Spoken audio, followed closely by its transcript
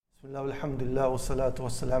Bismillah, alhamdulillah, wa salatu wa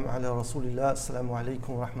salam ala rasulillah, assalamu alaikum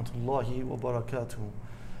wa rahmatullahi wa barakatuh.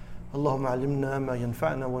 Allahumma alimna ma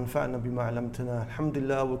yanfa'na wa anfa'na bima alamtana.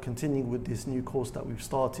 Alhamdulillah, we're continuing with this new course that we've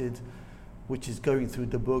started, which is going through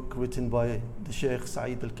the book written by the Shaykh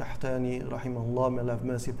Sa'id al-Kahtani, rahimahullah, may Allah have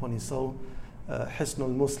mercy upon his soul, Hisn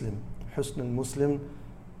al-Muslim. Hisn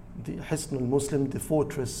al-Muslim, the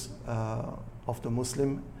fortress of the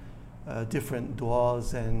Muslim. Different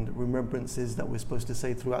du'as and remembrances that we're supposed to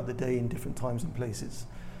say throughout the day in different times and places.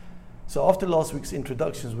 So after last week's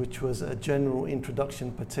introductions, which was a general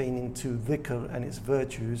introduction pertaining to dhikr and its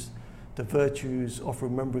virtues, the virtues of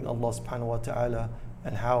remembering Allah subhanahu wa ta'ala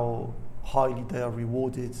and how highly they are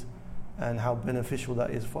rewarded and how beneficial that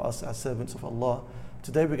is for us as servants of Allah,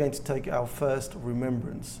 today we're going to take our first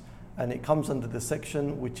remembrance, and it comes under the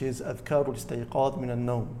section which is Adhkarul Istayqad min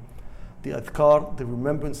al-Nawm. The adhkar, the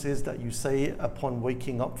remembrances that you say upon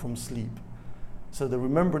waking up from sleep. So the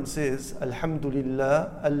remembrance is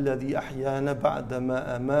Alhamdulillah alladhi ahyana ba'da ma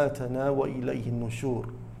amatana wa ilayhi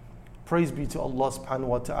nushur. Praise be to Allah subhanahu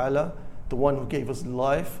wa ta'ala, the one who gave us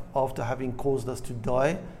life after having caused us to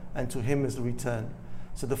die, and to him is the return.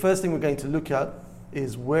 So the first thing we're going to look at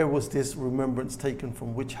is where was this remembrance taken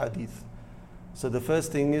from, which hadith. So the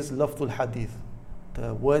first thing is lafdul hadith,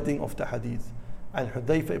 the wording of the hadith. عن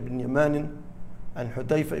حذيفة ibn Yaman, and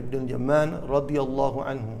Hudayfa ibn Yaman radiyallahu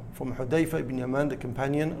anhu. From Hudayfa ibn Yaman, the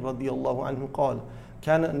companion, radiyallahu anhu, قال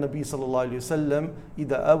كان النبي صلى الله عليه وسلم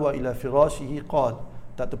إذا أوى إلى فراشه قال,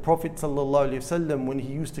 that the Prophet صلى الله عليه وسلم, when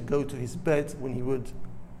he used to go to his bed, when he would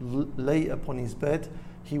lay upon his bed,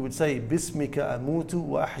 he would say بسمك أموت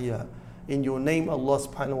وأحيا, in your name Allah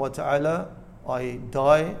subhanahu wa ta'ala I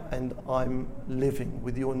die and I'm living.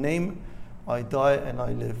 With your name I die and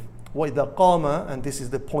I live. وَإِذَا قَامَ, and this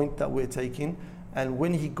is the point that we're taking, and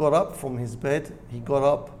when he got up from his bed, he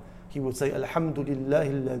would say الحمد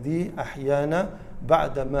لله الذي أحيانا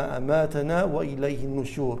بعد ما أماتنا وإليه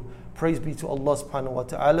النشور. Praise be to Allah subhanahu wa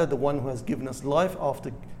ta'ala, the one who has given us life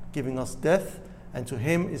after giving us death, and to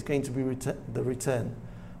him is going to be the return.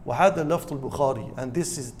 وهذا لفظ البخاري, and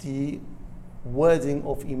this is the wording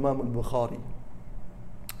of Imam al-Bukhari.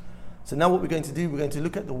 So now what we're going to do, we're going to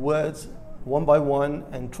look at the words one by one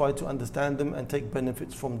and try to understand them and take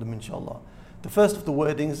benefits from them, inshallah. The first of the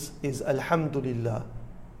wordings is Alhamdulillah.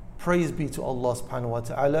 Praise be to Allah subhanahu wa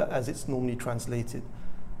ta'ala, as it's normally translated.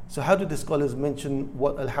 So how do the scholars mention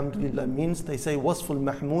what Alhamdulillah means? They say Wasful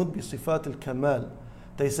Mahmud bi Sifat al-Kamal.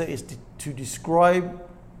 They say it's to describe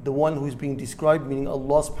the one who is being described, meaning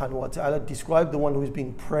Allah subhanahu wa ta'ala, describe the one who is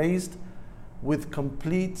being praised with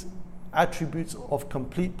complete attributes of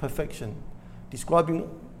complete perfection. Describing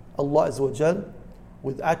Allah Azza wa Jal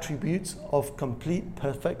with attributes of complete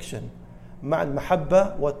perfection, ma'al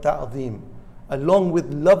mahabba wa ta'zim, along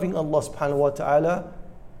with loving Allah subhanahu wa ta'ala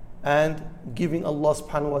and giving Allah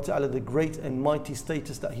subhanahu wa ta'ala the great and mighty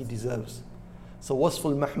status that he deserves. So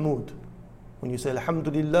wasful mahmud, when you say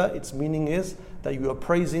alhamdulillah, its meaning is that you are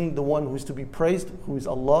praising the one who is to be praised, who is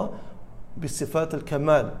Allah, bisifat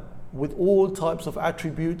al-kamal, with all types of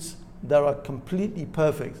attributes that are completely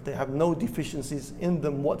perfect. They have no deficiencies in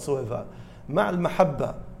them whatsoever. Ma'al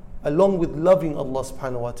mahabba, along with loving Allah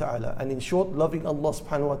subhanahu wa ta'ala. And in short, loving Allah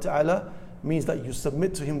subhanahu wa ta'ala means that you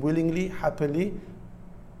submit to him willingly, happily,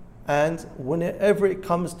 and whenever it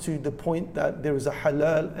comes to the point that there is a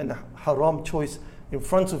halal and a haram choice in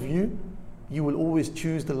front of you, you will always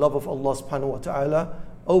choose the love of Allah subhanahu wa ta'ala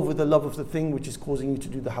over the love of the thing which is causing you to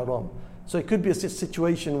do the haram. So it could be a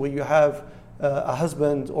situation where you have a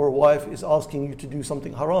husband or a wife is asking you to do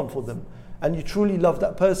something haram for them, and you truly love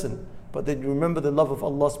that person, but then you remember the love of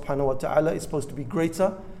Allah subhanahu wa ta'ala is supposed to be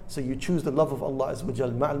greater, so you choose the love of Allah Azza wa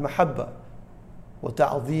Jal, ma'al mahabba wa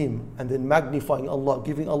ta'zim, and then magnifying Allah,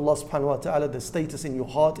 giving Allah subhanahu wa ta'ala the status in your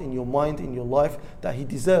heart, in your mind, in your life that he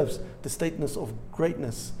deserves, the status of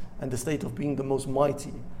greatness and the state of being the most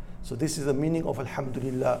mighty. So this is the meaning of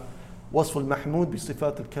Alhamdulillah. وصف المحمود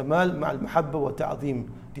بصفات الكمال مع المحبة والتعظيم,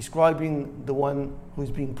 describing the one who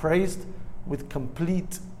is being praised with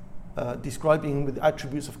complete, describing him with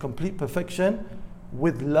attributes of complete perfection,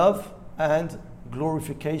 with love and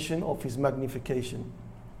glorification of his magnification.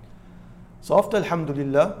 So after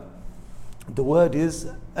Alhamdulillah, the word is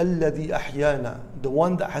الذي أحيانا, the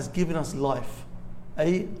one that has given us life.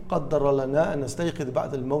 أي قدر لنا أن نستيقظ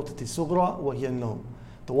بعد الموتة الصغرى وهي النوم,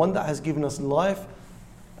 the one that has given us life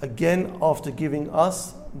again after giving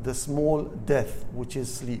us the small death, which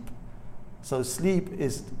is sleep. So sleep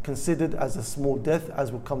is considered as a small death,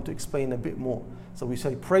 as we'll come to explain a bit more. So we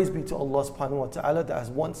say praise be to Allah subhanahu wa ta'ala that has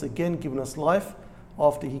once again given us life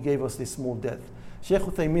after he gave us this small death. Shaykh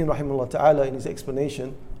Uthaymeen rahimahullah ta'ala, in his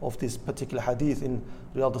explanation of this particular hadith in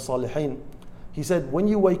Riyadh al-Salihin. He said, when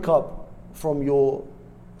you wake up from your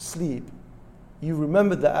sleep, you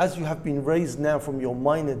remember that as you have been raised now from your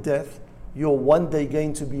minor death, you're one day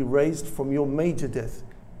going to be raised from your major death,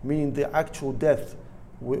 meaning the actual death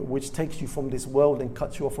which takes you from this world and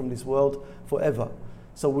cuts you off from this world forever.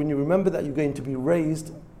 So when you remember that you're going to be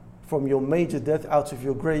raised from your major death out of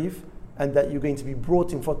your grave, and that you're going to be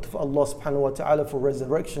brought in front of Allah subhanahu wa ta'ala for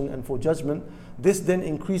resurrection and for judgment, this then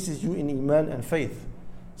increases you in iman and faith.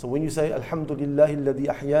 So when you say, Alhamdulillahi alladhi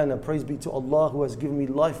ahyana, praise be to Allah who has given me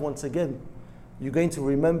life once again, you're going to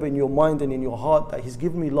remember in your mind and in your heart that He's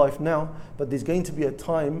given me life now, but there's going to be a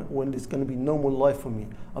time when there's going to be no more life for me.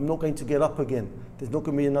 I'm not going to get up again. There's not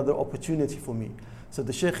going to be another opportunity for me. So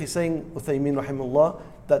the Shaykh is saying, Uthaymin rahimahullah,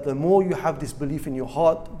 that the more you have this belief in your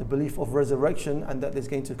heart, the belief of resurrection, and that there's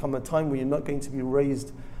going to come a time where you're not going to be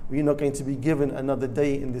raised, where you're not going to be given another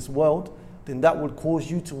day in this world, then that will cause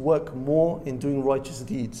you to work more in doing righteous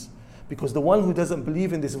deeds. Because the one who doesn't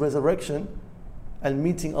believe in this resurrection and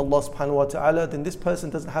meeting Allah subhanahu wa ta'ala, then this person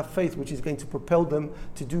doesn't have faith which is going to propel them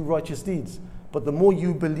to do righteous deeds. But the more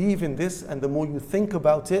you believe in this and the more you think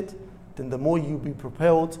about it, then the more you'll be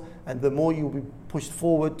propelled and the more you'll be pushed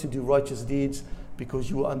forward to do righteous deeds, because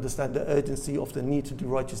you will understand the urgency of the need to do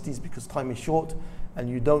righteous deeds, because time is short and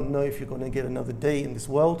you don't know if you're going to get another day in this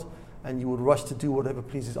world, and you would rush to do whatever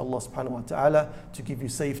pleases Allah subhanahu wa ta'ala to give you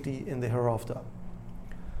safety in the hereafter.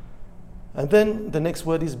 And then the next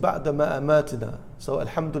word is بَعْدَ مَا أَمَاتِنَا. So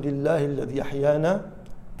Alhamdulillahi alladhi ahyana,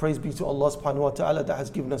 praise be to Allah subhanahu wa ta'ala that has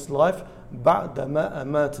given us life, بَعْدَ مَا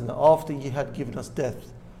أَمَاتِنَا, after He had given us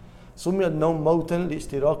death. سُمِيَ النَّوْمَ مَوْتًا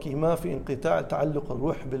لِاشْتِرَاكِهِمَا فِي انْقِطَاعِ تَعَلُّقَ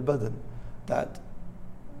الرُّوحِ بِالْبَدَنِ. That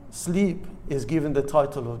sleep is given the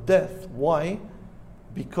title of death. Why?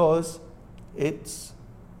 Because it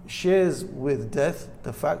shares with death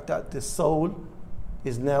the fact that the soul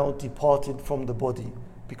is now departed from the body.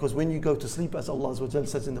 Because when you go to sleep, as Allah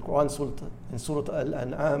says in the Quran, in Surah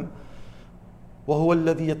Al-An'am, وَهُوَ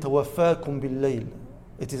الَّذِي يَتَوَفَّاكُمْ بِاللَّيْلِ.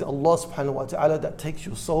 It is Allah subhanahu wa ta'ala that takes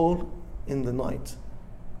your soul in the night.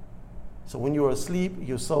 So when you are asleep,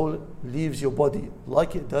 your soul leaves your body,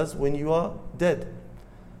 like it does when you are dead.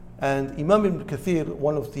 And Imam Ibn Kathir,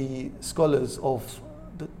 one of the scholars of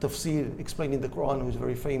the tafsir explaining the Quran, who is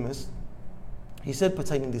very famous, he said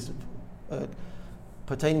pertaining to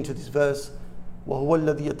this verse, وَهُوَ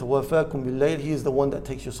الَّذِي يَتَوَفَّاكُمْ بِاللَّيْلِ, He is the one that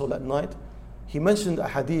takes your soul at night. He mentioned a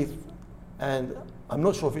hadith, and I'm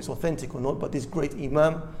not sure if it's authentic or not, but this great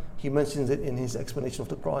Imam, he mentions it in his explanation of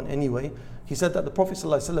the Quran anyway. He said that the Prophet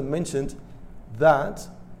ﷺ mentioned that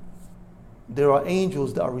there are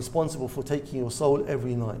angels that are responsible for taking your soul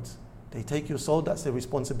every night. They take your soul, that's their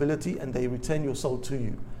responsibility, and they return your soul to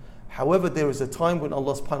you. However, there is a time when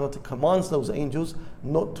Allah subhanahu wa ta'ala commands those angels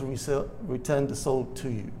not to return the soul to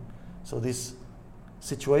you. So this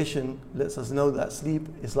situation lets us know that sleep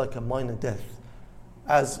is like a minor death.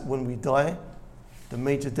 As when we die, the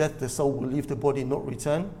major death, the soul will leave the body, not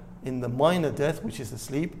return. In the minor death, which is the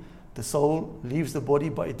sleep, the soul leaves the body,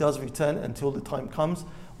 but it does return until the time comes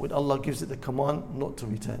when Allah gives it the command not to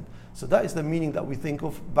return. So that is the meaning that we think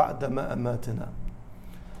of بَعْدَ مَا أَمَاتِنَا.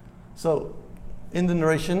 So in the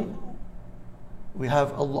narration, we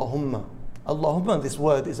have Allahumma. Allahumma, this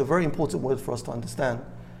word is a very important word for us to understand,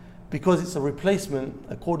 because it's a replacement,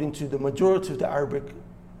 according to the majority of the Arabic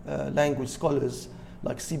language scholars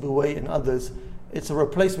like Sibawayh and others, it's a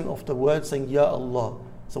replacement of the word saying Ya Allah.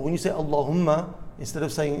 So when you say Allahumma, instead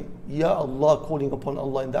of saying Ya Allah, calling upon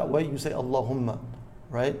Allah in that way, you say Allahumma,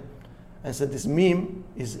 right? And so this meme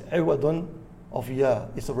is iwadun of Ya.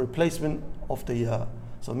 It's a replacement of the Ya.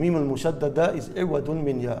 So meme al-mushaddada is iwadun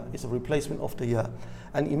min Ya. It's a replacement of the Ya.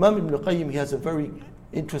 And Imam Ibn Qayyim, he has a very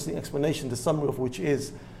interesting explanation, the summary of which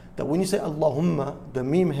is that when you say Allahumma, the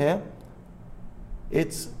meme here,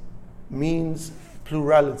 it means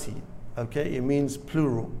plurality. Okay, it means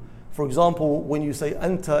plural. For example, when you say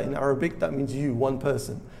anta in Arabic, that means you, one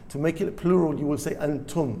person. To make it plural, you will say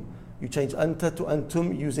antum. You change anta to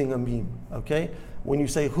antum using a meme. Okay, when you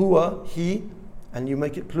say huwa, he, and you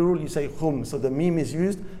make it plural, you say hum. So the meme is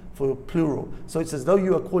used for plural. So it's as though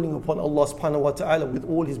you are calling upon Allah subhanahu wa ta'ala with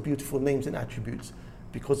all His beautiful names and attributes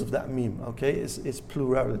because of that meme. Okay, it's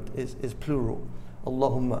plural. It's plural.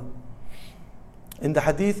 Allahumma. In the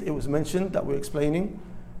hadith, it was mentioned that we're explaining,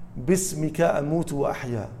 Bismika amutu wa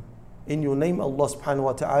ahya. In your name, Allah subhanahu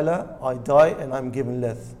wa ta'ala, I die and I'm given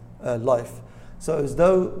life. So as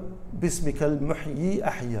though Bismika al-muhyi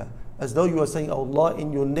ahya. As though you are saying, oh Allah,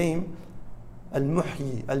 in your name,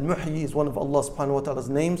 al-muhyi. Al-muhyi is one of Allah subhanahu wa ta'ala's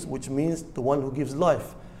names, which means the one who gives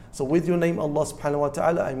life. So with your name, Allah subhanahu wa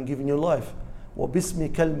ta'ala, I'm giving you life. Wa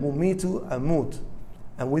bismika al-mumitu amut.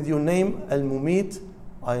 And with your name, Al-Mumit,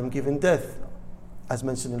 I am given death, as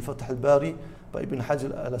mentioned in Fath al-Bari by Ibn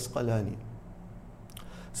Hajar al-Asqalani.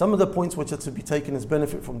 Some of the points which are to be taken as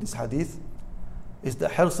benefit from this hadith is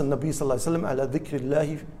that حرص النبي صلى الله عليه وسلم على ذكر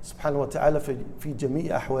الله سبحانه وتعالى في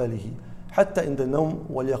جميع أحواله حتى عند النوم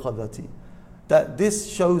واليقظة. That this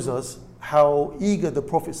shows us how eager the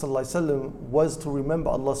Prophet ﷺ was to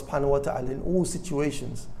remember Allah subhanahu wa ta'ala in all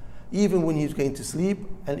situations, even when he's going to sleep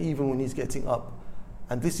and even when he's getting up.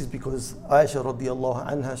 And this is because Aisha radiallahu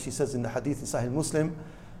anha, she says in the hadith in Sahih Muslim,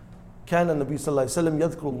 كان النبي صلى الله عليه وسلم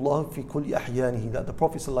يذكر الله في كل أحيانه, that the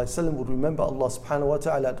Prophet صلى الله عليه وسلم would remember Allah subhanahu wa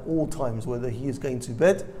ta'ala at all times, whether he is going to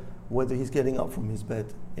bed, whether he's getting up from his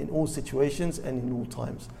bed, in all situations and in all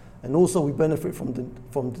times. And also we benefit from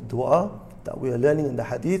the dua that we are learning in the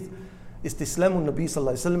hadith, استسلام النبي صلى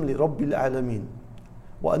الله عليه وسلم لرب العالمين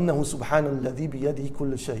وأنه سبحان الذي بيده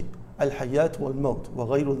كل شيء الحياة والموت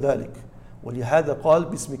وغير ذلك ولهذا قال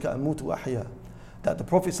باسمك أموت وأحيا. That the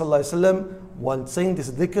Prophet صلى الله عليه وسلم, while saying this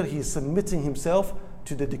dhikr, he is submitting himself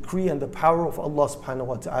to the decree and the power of Allah subhanahu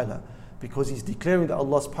wa ta'ala, because he's declaring that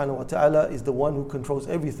Allah subhanahu wa ta'ala is the one who controls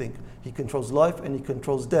everything. He controls life and he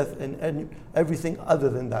controls death and everything other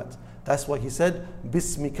than that. That's why he said,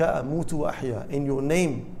 Bismika amutu wa ahya. In your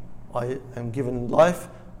name I am given life,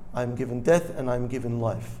 I am given death, and I am given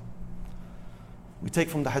life. We take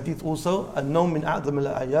from the hadith also, النوم من أعظم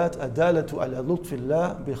الآيات الدالة على لطف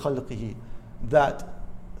الله بخلقه. That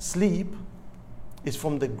sleep is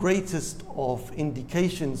from the greatest of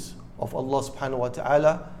indications of Allah subhanahu wa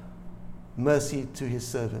ta'ala mercy to his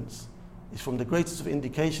servants. It's from the greatest of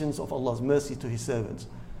indications of Allah's mercy to his servants.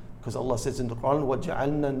 Because Allah says in the Quran,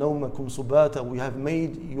 وَجَعَلْنَا نَوْمَكُمْ سُبَاتًا. We have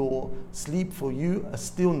made your sleep for you a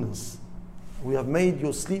stillness. We have made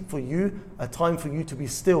your sleep for you a time for you to be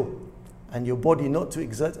still, and your body not to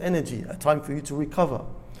exert energy, a time for you to recover.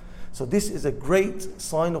 So this is a great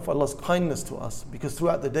sign of Allah's kindness to us, because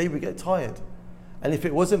throughout the day we get tired. And if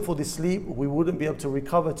it wasn't for this sleep, we wouldn't be able to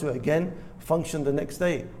recover to again function the next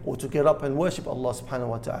day, or to get up and worship Allah subhanahu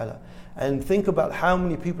wa ta'ala. And think about how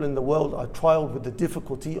many people in the world are trialed with the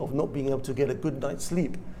difficulty of not being able to get a good night's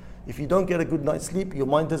sleep. If you don't get a good night's sleep, your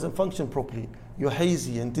mind doesn't function properly. You're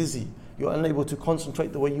hazy and dizzy. You're unable to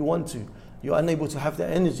concentrate the way you want to. You're unable to have the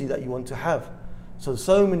energy that you want to have.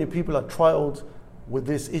 So many people are trialed with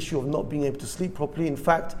this issue of not being able to sleep properly. In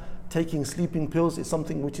fact, taking sleeping pills is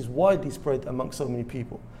something which is widely spread among so many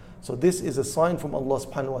people. So this is a sign from Allah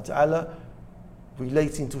subhanahu wa ta'ala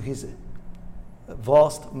relating to his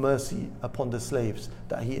vast mercy upon the slaves,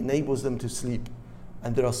 that he enables them to sleep.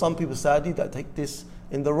 And there are some people, sadly, that take this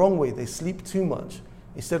in the wrong way. They sleep too much.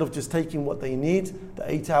 Instead of just taking what they need,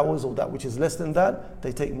 the 8 hours or that which is less than that,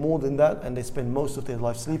 they take more than that, and they spend most of their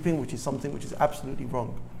life sleeping, which is something which is absolutely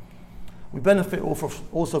wrong. We benefit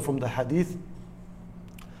also from the hadith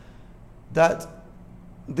that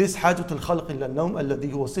this حاجة الخلق إلى النوم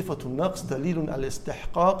الذي هو صفة النقص دليل على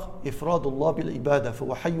استحقاق إفراد الله بالعبادة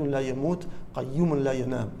فهو حي لا يموت قيوم لا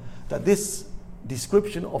ينام. That this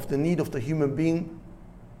description of the need of the human being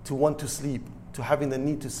to want to sleep, to having the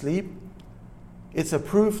need to sleep, it's a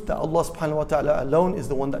proof that Allah subhanahu wa ta'ala alone is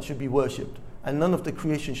the one that should be worshipped, and none of the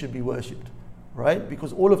creation should be worshipped, right?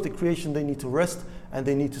 Because all of the creation, they need to rest and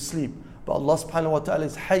they need to sleep. But Allah subhanahu wa ta'ala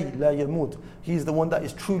is Hayy la yamut. He is the one that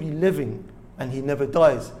is truly living and he never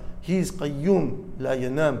dies. He is Qayyum la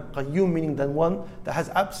yanam. Qayyum meaning the one that has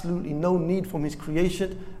absolutely no need from his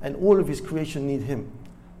creation, and all of his creation need him.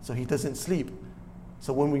 So he doesn't sleep.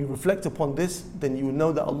 So when we reflect upon this, then you will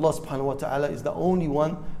know that Allah subhanahu wa ta'ala is the only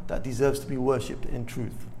one that deserves to be worshipped in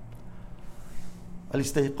truth.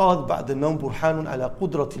 الاستيقاظ بعد النوم برهان على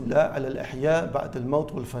قدرة الله على الإحياء بعد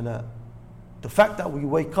الموت والفناء. The fact that we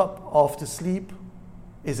wake up after sleep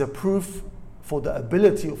is a proof for the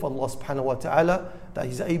ability of Allah subhanahu wa ta'ala that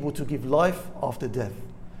He's able to give life after death.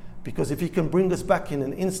 Because if He can bring us back in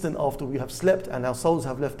an instant after we have slept and our souls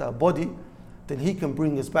have left our body, then He can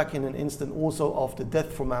bring us back in an instant also after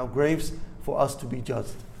death from our graves for us to be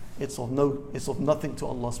judged. It's of nothing to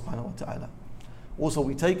Allah subhanahu wa ta'ala. Also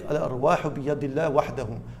we take الأرواح بيد الله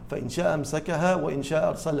وحده فإن شاء أمسكها وإن شاء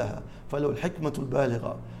أرسلها فلو الحكمة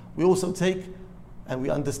البالغة. We also take and we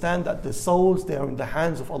understand that the souls, they are in the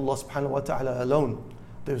hands of Allah subhanahu wa ta'ala alone.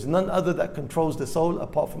 There is none other that controls the soul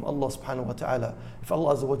apart from Allah subhanahu wa ta'ala. If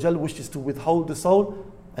Allah azza wa jal wishes to withhold the soul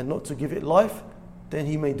and not to give it life, then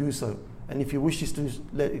He may do so. And if He wishes to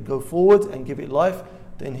let it go forward and give it life,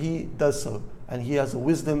 then He does so. And He has a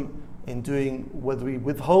wisdom in doing whether He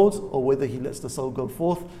withholds or whether He lets the soul go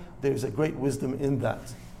forth. There is a great wisdom in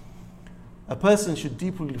that. A person should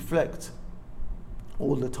deeply reflect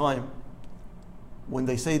all the time when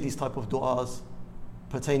they say these type of du'as,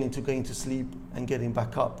 pertaining to going to sleep and getting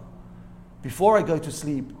back up. Before I go to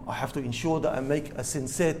sleep, I have to ensure that I make a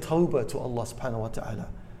sincere tawbah to Allah subhanahu wa ta'ala.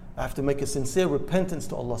 I have to make a sincere repentance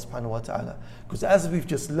to Allah subhanahu wa ta'ala. Because as we've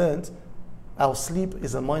just learned, our sleep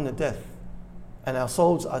is a minor death and our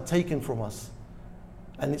souls are taken from us.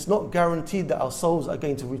 And it's not guaranteed that our souls are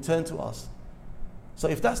going to return to us. So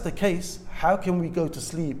if that's the case, how can we go to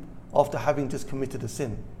sleep after having just committed a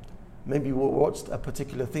sin? Maybe we watched a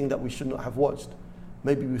particular thing that we should not have watched.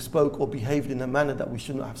 Maybe we spoke or behaved in a manner that we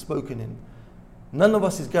should not have spoken in. None of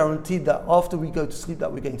us is guaranteed that after we go to sleep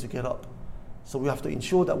that we're going to get up. So we have to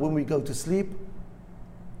ensure that when we go to sleep,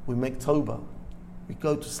 we make tawbah. We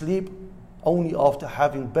go to sleep only after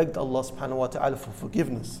having begged Allah subhanahu wa ta'ala for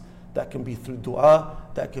forgiveness. That can be through dua,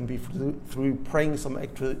 that can be through praying some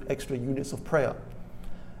extra units of prayer.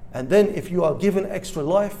 And then if you are given extra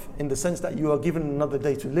life, in the sense that you are given another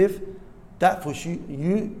day to live, that for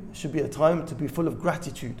you should be a time to be full of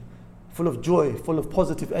gratitude, full of joy, full of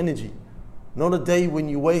positive energy. Not a day when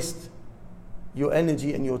you waste your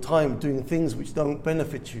energy and your time doing things which don't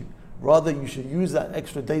benefit you. Rather, you should use that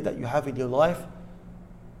extra day that you have in your life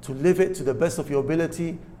to live it to the best of your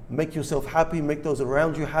ability, make yourself happy, make those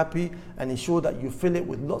around you happy, and ensure that you fill it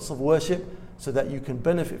with lots of worship so that you can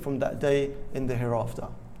benefit from that day in the hereafter.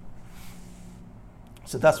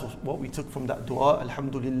 So that's what we took from that dua.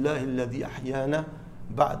 Alhamdulillah alladhi ahyana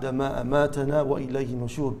ba'da ma amatana wa ilayhi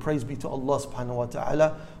nushur. Praise be to Allah subhanahu wa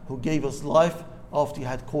ta'ala who gave us life after He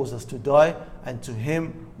had caused us to die, and to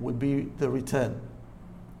Him will be the return.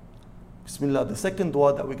 Bismillah, the second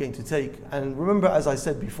dua that we're going to take. And remember, as I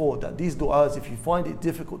said before, that these du'as, if you find it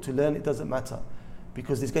difficult to learn, it doesn't matter.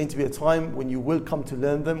 Because there's going to be a time when you will come to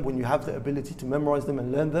learn them, when you have the ability to memorize them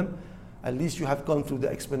and learn them. At least you have gone through the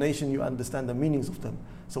explanation, you understand the meanings of them.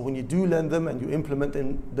 So when you do learn them and you implement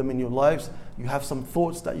them in your lives, you have some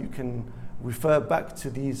thoughts that you can refer back to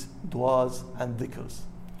these du'as and dhikrs.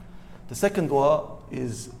 The second dua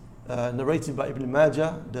is narrated by Ibn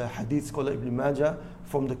Majah, the hadith scholar Ibn Majah,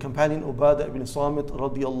 from the companion Ubadah ibn Samit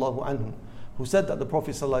radiyallahu anhu, who said that the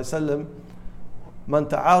Prophet sallallahu alaihi wasallam, Man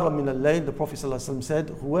ta'ara min al-layl, the Prophet sallallahu alaihi wasallam said,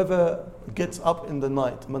 whoever gets up in the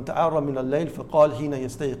night, Man ta'ara min al-layl faqal hina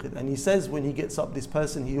yastayqid, and he says when he gets up, this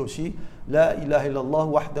person, he or she, La ilaha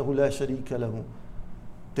illallah wahdahu la sharika lahu.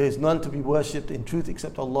 There is none to be worshipped in truth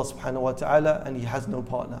except Allah subhanahu wa ta'ala, and He has no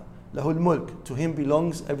partner. Lahul mulk, to Him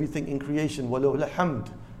belongs everything in creation. Walahul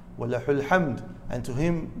hamd, walahul hamd, and to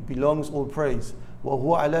Him belongs all praise. Wa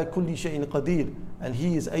huwa ala kulli shay'in qadir, and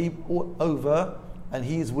He is able over, and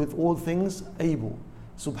He is with all things able.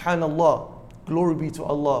 Subhanallah, glory be to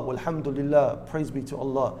Allah. Walhamdulillah, praise be to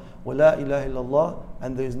Allah. Wa la ilaha illallah,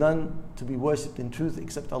 and there is none to be worshipped in truth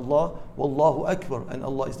except Allah. Wallahu akbar, and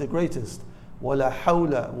Allah is the greatest. Wa la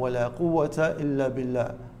hawla wa la quwwata illa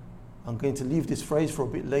billah. I'm going to leave this phrase for a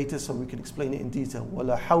bit later so we can explain it in detail.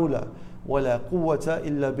 وَلَا حَوْلَ وَلَا قُوَّةَ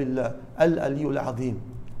إِلَّا بِاللَّهِ الْعَلِيُّ الْعَظِيمُ.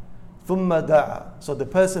 ثُمَّ دَعَى. So the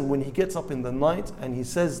person, when he gets up in the night and he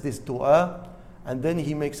says this dua, and then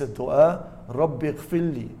he makes a dua, رَبِّ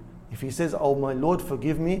اغْفِرْ لِي. If he says, Oh my Lord,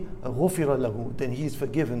 forgive me, غُفِرَ لَهُ, then he is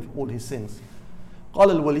forgiven all his sins. قال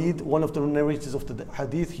الوليد, one of the narrators of the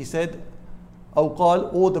hadith, he said, أو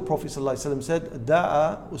قال, or the Prophet ﷺ said,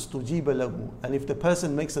 دَعَى أُسْتُجِيبَ لَهُ. And if the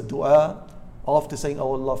person makes a dua after saying,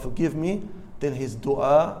 Oh Allah, forgive me, then his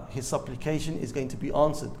dua, his supplication is going to be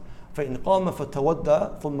answered. فَإِنْ قَامَ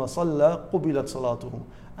فَتَوَدَّى ثُمَّ صَلَّى قُبِلَتْ صَلَاتُهُ.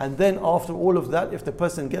 And then after all of that, if the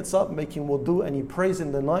person gets up making wudu and he prays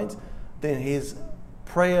in the night, then his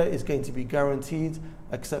prayer is going to be guaranteed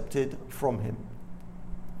accepted from him.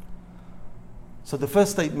 So the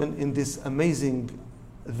first statement in this amazing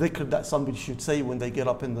dhikr that somebody should say when they get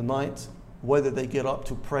up in the night, whether they get up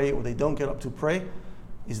to pray or they don't get up to pray,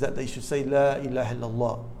 is that they should say La ilaha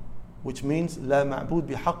illallah, which means La ma'bud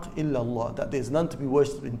bihaq illallah, that there is none to be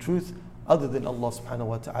worshipped in truth other than Allah subhanahu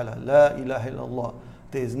wa ta'ala. La ilaha illallah,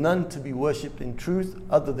 there is none to be worshipped in truth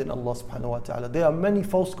other than Allah subhanahu wa ta'ala. There are many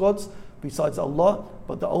false gods besides Allah,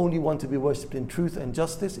 but the only one to be worshipped in truth and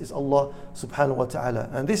justice is Allah subhanahu wa ta'ala.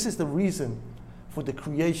 And this is the reason for the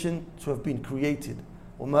creation to have been created.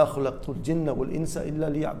 وَمَا خَلَقْتُ الْجِنَّ وَالْإِنسَ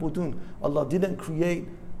إِلَّا لِيَعْبُدُونَ. Allah didn't create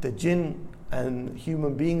the jinn and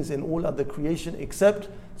human beings and all other creation except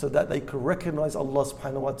so that they could recognize Allah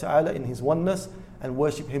subhanahu wa ta'ala in His oneness and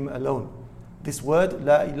worship Him alone. This word,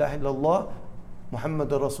 La ilaha illallah, Muhammad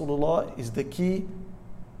Rasulullah, is the key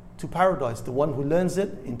to paradise. The one who learns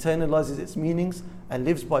it, internalizes its meanings and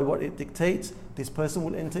lives by what it dictates, this person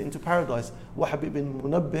will enter into paradise. Wahab ibn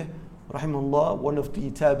Munabbih rahimahullah, one of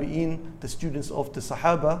the tabi'een, the students of the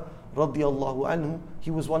Sahaba radiyallahu anhu,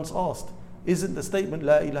 he was once asked, isn't the statement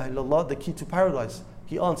La ilaha illallah the key to paradise?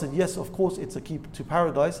 He answered, yes, of course it's a key to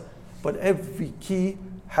paradise, but every key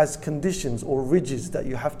has conditions or ridges that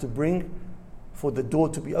you have to bring for the door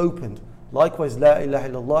to be opened. Likewise, La ilaha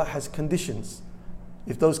illallah has conditions.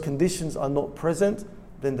 If those conditions are not present,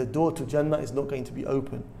 then the door to Jannah is not going to be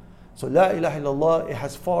open. So La ilaha illallah, it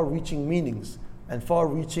has far-reaching meanings and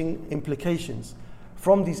far-reaching implications.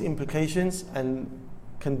 From these implications and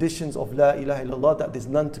conditions of La ilaha illallah, that there's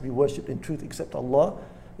none to be worshipped in truth except Allah,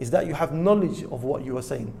 is that you have knowledge of what you are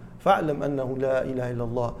saying. فَاعْلَمْ أَنَّهُ لَا إِلَهَ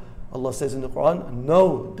إِلَّا اللَّهِ. Allah says in the Quran,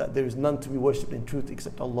 know that there is none to be worshipped in truth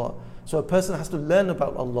except Allah. So a person has to learn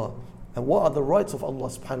about Allah and what are the rights of Allah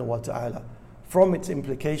subhanahu wa ta'ala. From its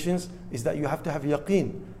implications is that you have to have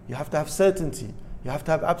yaqeen, you have to have certainty, you have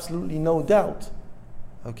to have absolutely no doubt.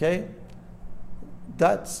 Okay?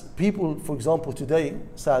 That's people, for example, today,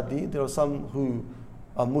 sadly, there are some who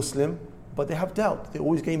are Muslim, but they have doubt. They're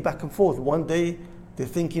always going back and forth. One day they're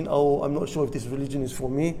thinking, oh, I'm not sure if this religion is for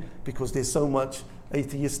me because there's so much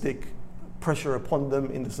atheistic pressure upon them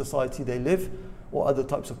in the society they live, or other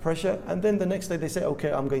types of pressure. And then the next day they say,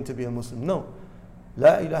 okay, I'm going to be a Muslim. No.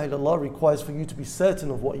 La ilaha illallah requires for you to be certain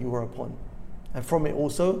of what you are upon. And from it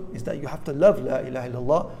also is that you have to love La ilaha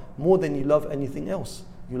illallah more than you love anything else.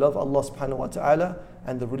 You love Allah subhanahu wa ta'ala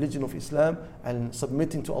and the religion of Islam and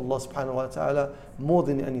submitting to Allah subhanahu wa ta'ala more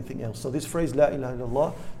than anything else. So this phrase, La ilaha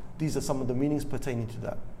illallah, these are some of the meanings pertaining to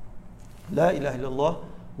that. La ilaha illallah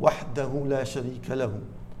wahdahu la sharika lahu.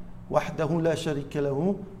 Wahdahu la sharika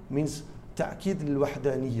lahu means ta'kid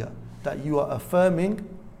al-wahdaniyya, that you are affirming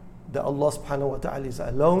that Allah subhanahu wa ta'ala is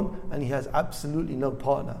alone and He has absolutely no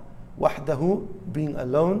partner. Wahdahu, being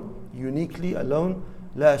alone, uniquely alone,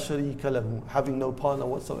 la sharika lahu, having no partner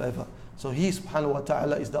whatsoever. So He subhanahu wa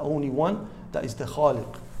ta'ala is the only one that is the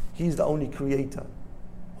khaliq. He is the only creator.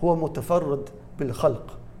 Huwa mutafarrad bil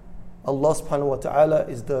khalq. Allah subhanahu wa ta'ala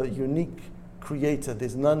is the unique creator.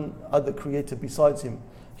 There's none other creator besides Him.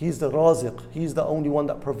 He is the raziq. He is the only one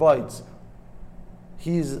that provides.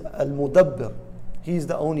 He is al-mudabbir. He is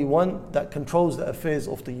the only one that controls the affairs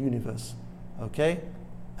of the universe. Okay?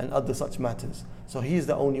 And other such matters. So He is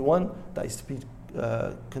the only one that is to be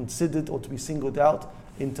considered or to be singled out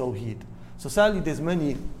in Tawheed. So sadly there's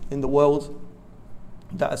many in the world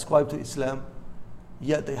that ascribe to Islam,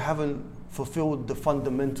 yet they haven't fulfilled the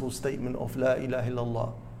fundamental statement of La ilaha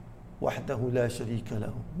illallah wahdahu la sharika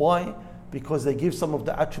lahu. Why? Because they give some of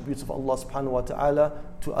the attributes of Allah subhanahu wa ta'ala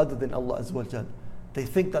to other than Allah azza wa jal. They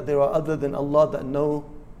think that there are other than Allah that know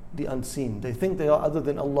the unseen. They think there are other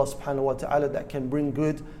than Allah subhanahu wa ta'ala that can bring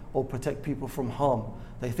good or protect people from harm.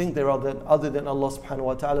 They think there are other than Allah subhanahu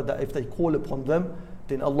wa ta'ala that if they call upon them,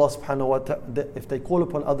 then Allah subhanahu wa ta'ala, if they call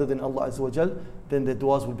upon other than Allah azza wa jal, then their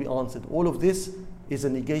du'as will be answered. All of this is a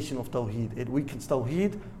negation of Tawheed. It weakens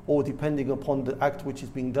Tawheed, or depending upon the act which is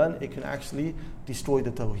being done, it can actually destroy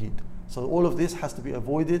the Tawheed. So all of this has to be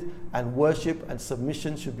avoided, and worship and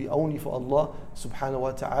submission should be only for Allah subhanahu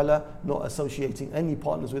wa ta'ala, not associating any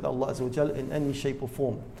partners with Allah azza wa jal in any shape or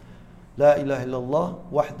form. La ilaha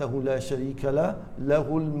illallah wahdahu la sharika la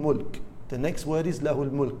lahul mulk. The next word is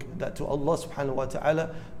lahul mulk, that to Allah subhanahu wa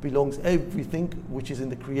ta'ala belongs everything which is in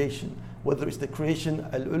the creation, whether it's the creation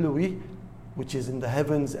al-uluwi, which is in the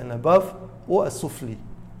heavens and above, or as-sufli,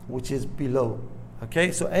 which is below.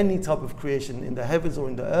 Okay, so any type of creation in the heavens or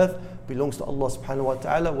in the earth belongs to Allah subhanahu wa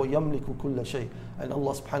ta'ala, wa yamliku kulla shay. And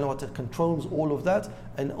Allah subhanahu wa ta'ala controls all of that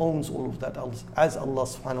and owns all of that. As Allah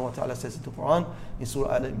subhanahu wa ta'ala says in the Quran, in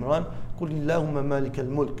Surah Al-Imran, قُلِ اللَّهُمَّ مَالِكَ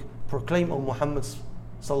الْمُلْكِ. Proclaim, O Muhammad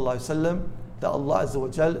sallallahu alayhi wa sallam, that Allah azza wa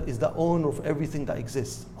jal is the owner of everything that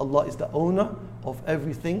exists. Allah is the owner of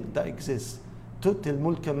everything that exists. تُؤْتِ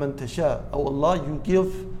الْمُلْكَ مَنْ تَشَاءُ. O Allah, you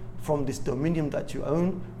give from this dominion that you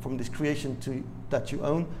own, from this creation that you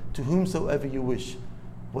own, to whomsoever you wish.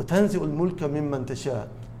 وَتَنْزِعُ الْمُلْكَ مِمَّنْ تَشَاءُ.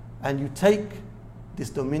 And you take this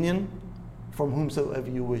dominion from whomsoever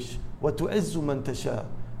you wish. وَتُعِزُّ مَنْ تَشَاءُ.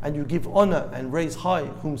 And you give honor and raise high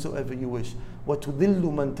whomsoever you wish. وَتُذِلُّ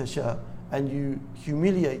مَنْ تَشَاءُ. And you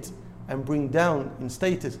humiliate and bring down in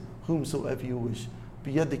status whomsoever you wish.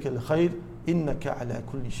 بِيَدِكَ الْخَيْرِ إِنَّكَ عَلَى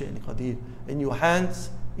كُلِّ شَيْءٍ قَدِيرٌ. In your hands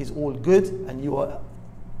is all good, and you are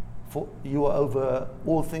over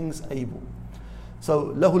all things able.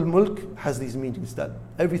 So Lahul Mulk has these meanings, that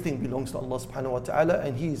everything belongs to Allah subhanahu wa ta'ala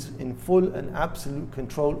and He is in full and absolute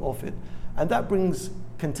control of it. And that brings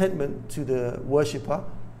contentment to the worshipper,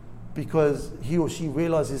 because he or she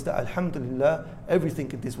realizes that alhamdulillah, everything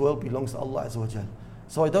in this world belongs to Allah azza wa jal.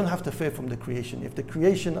 So I don't have to fear from the creation. If the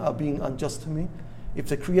creation are being unjust to me, if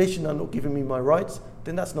the creation are not giving me my rights,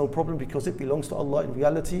 then that's no problem, because it belongs to Allah in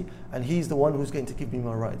reality, and He's the one who's going to give me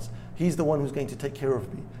my rights. He's the one who's going to take care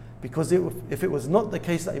of me. Because if it was not the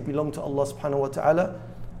case that it belonged to Allah subhanahu wa ta'ala,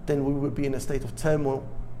 then we would be in a state of turmoil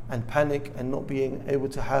and panic and not being able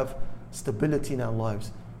to have stability in our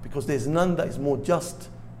lives. Because there's none that is more just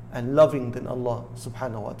and loving than Allah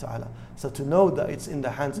subhanahu wa ta'ala. So to know that it's in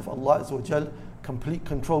the hands of Allah Azza wa Jal, complete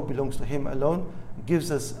control belongs to Him alone,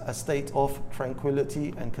 gives us a state of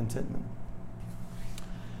tranquility and contentment.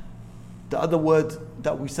 The other word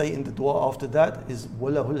that we say in the dua after that is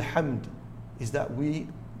walahul hamd, is that we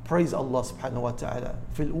praise Allah subhanahu wa ta'ala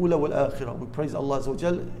fil ula wal akhirah. We praise Allah Azza wa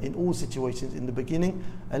Jal in all situations, in the beginning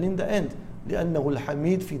and in the end. لأنه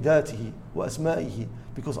الحميد في ذاته وأسمائه,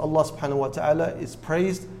 because Allah subhanahu wa ta'ala is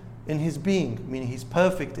praised in His being, meaning He's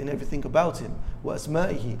perfect in everything about Him.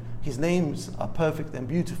 وأسمائه, His names are perfect and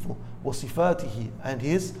beautiful. وصفاته, and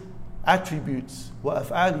His attributes.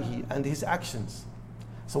 وأفعاله, and His actions.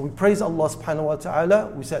 So we praise Allah subhanahu wa ta'ala,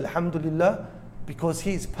 we say Alhamdulillah, because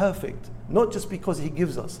He is perfect, not just because He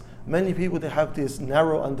gives us. Many people, they have this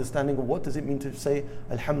narrow understanding of what does it mean to say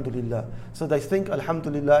Alhamdulillah. So they think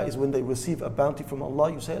Alhamdulillah is when they receive a bounty from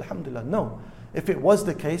Allah, you say Alhamdulillah. No. If it was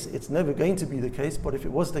the case, it's never going to be the case, but if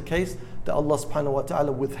it was the case that Allah subhanahu wa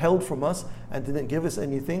ta'ala withheld from us and didn't give us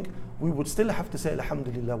anything, we would still have to say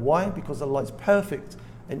Alhamdulillah. Why? Because Allah is perfect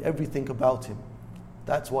in everything about Him.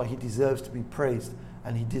 That's why He deserves to be praised.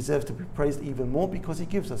 And He deserves to be praised even more because He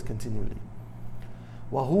gives us continually.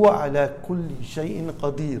 وَهُوَ عَلَى كُلِّ شَيْءٍ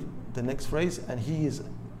قَدِيرٌ. The next phrase, and He is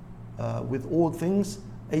with all things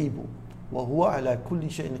able. وَهُوَ عَلَى كُلِّ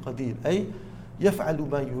شَيْءٍ قَدِيرٌ. أي يَفْعَلُ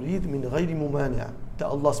مَا يُرِيدُ مِنْ غَيْرِ مُمَانِعٍ. That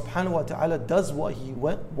Allah subhanahu wa ta'ala does what He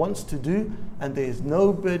wants to do, and there is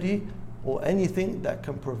nobody or anything that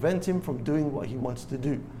can prevent Him from doing what He wants to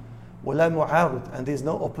do. وَلَا مُعَارِض, and there is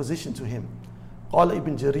no opposition to Him. قال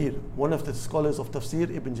Ibn Jarir, one of the scholars of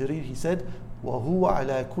tafsir, Ibn Jarir, he said, وَهُوَ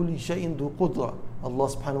عَلَى كُلِّ شَيْءٍ ذُو قُدْرَةٍ. Allah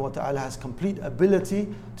subhanahu wa ta'ala has complete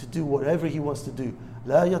ability to do whatever He wants to do.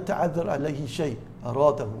 لَا يَتَعَذَّرْ عَلَيْهِ شَيْءٍ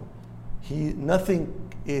أَرَادَهُ.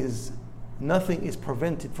 Nothing is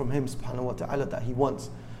prevented from Him subhanahu wa ta'ala that He wants.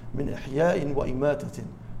 مِنْ إِحْيَاءٍ وَإِمَاتَةٍ.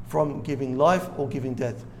 From giving life or giving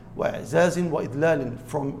death. وَإِعْزَازٍ وَإِذْلَالٍ.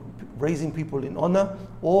 From raising people in honor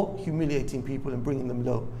or humiliating people and bringing them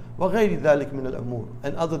low. وَغَيْرِ ذَلِكَ مِنَ الْأَمُورِ.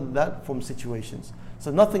 And other than that, from situations.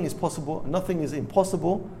 So nothing is possible, nothing is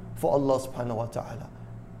impossible for Allah subhanahu wa ta'ala.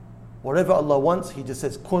 Whatever Allah wants, He just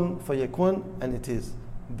says kun fayakun, and it is.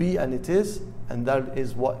 Be, and it is, and that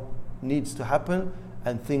is what needs to happen,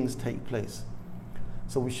 and things take place.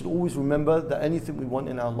 So we should always remember that anything we want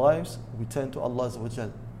in our lives, we turn to Allah Azza wa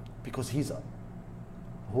Jal, because He's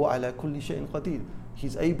huwa ala kulli shay'in qadir.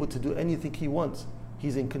 He's able to do anything He wants.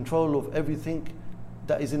 He's in control of everything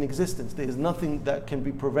that is in existence. There is nothing that can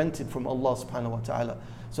be prevented from Allah subhanahu wa ta'ala.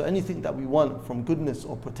 So anything that we want from goodness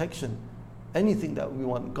or protection, anything that we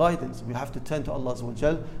want, guidance, we have to turn to Allah Azza wa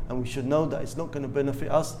Jal, and we should know that it's not going to benefit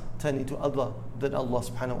us turning to other than Allah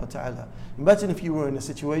subhanahu wa ta'ala. Imagine if you were in a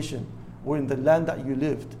situation where in the land that you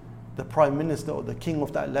lived, the prime minister or the king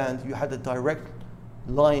of that land, you had a direct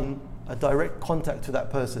line, a direct contact to that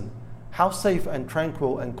person. How safe and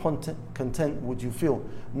tranquil and content would you feel,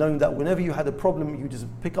 knowing that whenever you had a problem, you just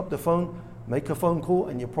pick up the phone, make a phone call,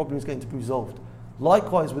 and your problem is going to be resolved.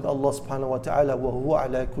 Likewise with Allah subhanahu wa ta'ala, وَهُوَ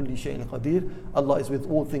عَلَى كُلِّ شَيْءٍ قَدِيرٌ. Allah is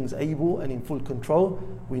with all things able and in full control.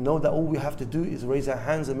 We know that all we have to do is raise our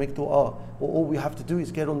hands and make dua, or all we have to do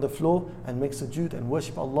is get on the floor and make sujood and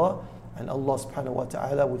worship Allah, and Allah subhanahu wa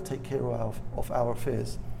ta'ala will take care of our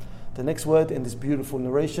affairs. The next word in this beautiful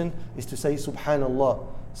narration is to say Subhanallah.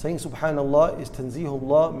 Saying Subhanallah is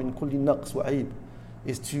tanzihullah min kulli naqs wa aib.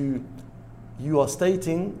 You are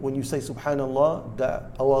stating when you say Subhanallah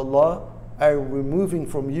that, oh Allah, I am removing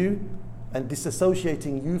from you and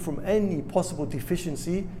disassociating you from any possible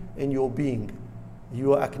deficiency in your being.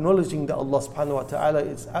 You are acknowledging that Allah subhanahu wa ta'ala,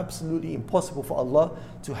 it's absolutely impossible for Allah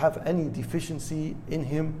to have any deficiency in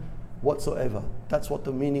Him whatsoever. That's what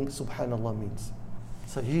the meaning Subhanallah means.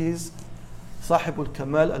 So He is Sahibul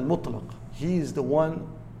Kamal al-Mutlaq. He is the one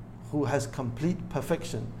who has complete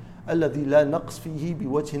perfection. الَّذِي لَا نَقْصْ فِيهِ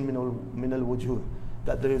بِوَجْهٍ مِنَ الْوُجُوهِ.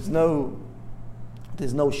 That there's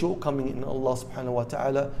no shortcoming in Allah subhanahu wa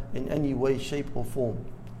ta'ala in any way, shape or form.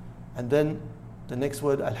 And then the next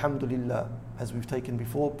word, Alhamdulillah, as we've taken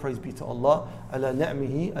before, praise be to Allah, ala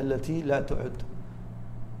ni'mihi allati la tu'ud.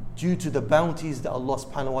 Due to the bounties that Allah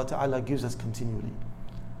subhanahu wa ta'ala gives us continually.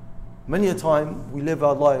 Many a time we live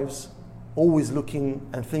our lives always looking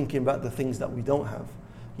and thinking about the things that we don't have.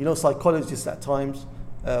 You know, psychologists at times,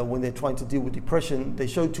 when they're trying to deal with depression, they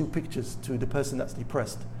show two pictures to the person that's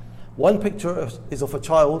depressed. One picture is of a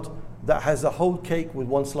child that has a whole cake with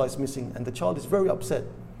one slice missing, and the child is very upset.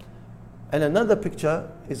 And another picture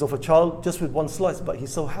is of a child just with one slice, but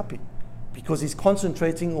he's so happy because he's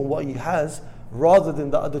concentrating on what he has rather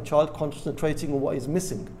than the other child concentrating on what he's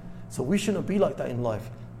missing. So we shouldn't be like that in life.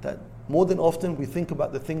 That more than often we think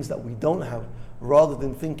about the things that we don't have rather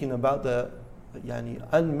than thinking about the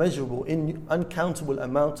unmeasurable, uncountable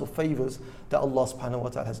amounts of favors that Allah subhanahu wa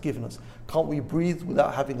ta'ala has given us. Can't we breathe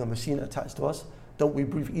without having a machine attached to us? Don't we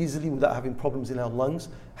breathe easily without having problems in our lungs?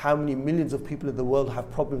 How many millions of people in the world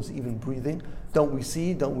have problems even breathing? Don't we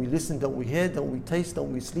see? Don't we listen? Don't we hear? Don't we taste?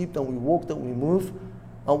 Don't we sleep? Don't we walk? Don't we move?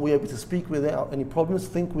 Aren't we able to speak without any problems?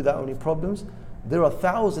 Think without any problems? There are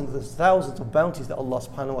thousands of bounties that Allah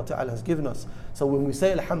subhanahu wa ta'ala has given us. So when we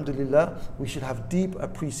say Alhamdulillah, we should have deep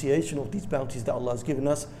appreciation of these bounties that Allah has given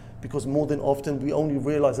us, because more than often we only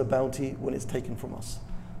realize a bounty when it's taken from us.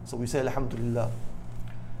 So we say Alhamdulillah.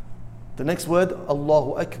 The next word,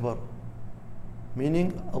 Allahu Akbar,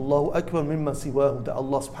 meaning Allahu Akbar mimma siwahu, that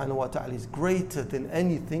Allah subhanahu wa ta'ala is greater than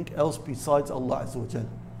anything else besides Allah Azza wa Jal.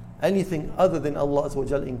 Anything other than Allah Azza wa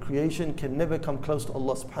Jal in creation can never come close to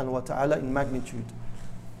Allah subhanahu wa ta'ala in magnitude.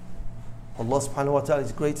 Allah subhanahu wa ta'ala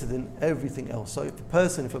is greater than everything else. So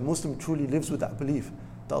if a Muslim truly lives with that belief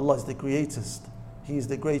that Allah is the greatest, He is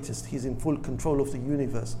the greatest, He is in full control of the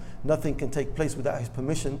universe, nothing can take place without His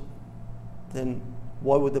permission, then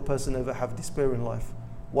why would the person ever have despair in life?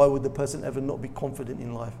 Why would the person ever not be confident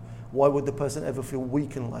in life? Why would the person ever feel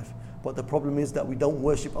weak in life? But the problem is that we don't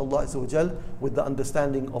worship Allah Azza wa Jal with the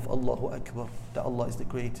understanding of Allahu Akbar, that Allah is the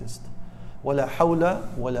greatest. وَلَا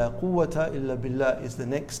حَوْلَ وَلَا قُوَّةَ إِلَّا بِاللَّهِ is the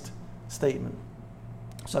next statement.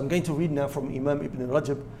 So I'm going to read now from Imam Ibn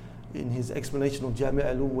Rajab in his explanation of Jami'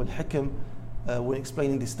 al-Ulum wal-Hikam when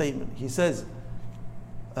explaining this statement. He says,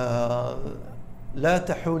 لا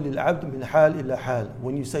تحول للعبد من حال إلى حال.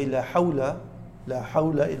 When you say لا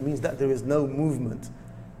حول, it means that there is no movement,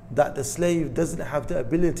 that the slave doesn't have the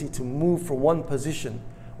ability to move from one position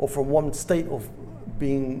or from one state of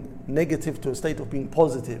being negative to a state of being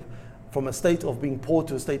positive, from a state of being poor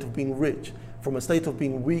to a state of being rich, from a state of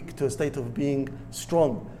being weak to a state of being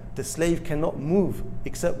strong. The slave cannot move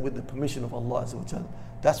except with the permission of Allah Azza wa Jal.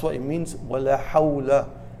 That's what it means, وَلَا حَوْلَ,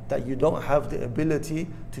 that you don't have the ability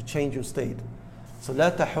to change your state. So لا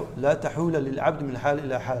تحول للعبد من حال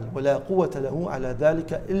إلى حال ولا قوة له على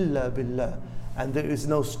ذلك إلا بالله. And there is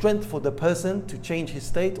no strength for the person to change his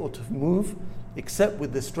state or to move except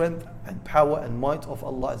with the strength and power and might of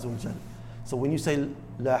Allah Azza wa Jal. So when you say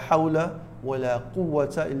لا حول ولا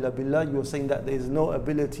قوة إلا بالله, you are saying that there is no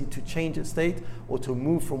ability to change a state or to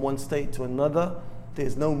move from one state to another. There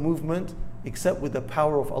is no movement except with the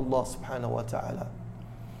power of Allah subhanahu wa ta'ala.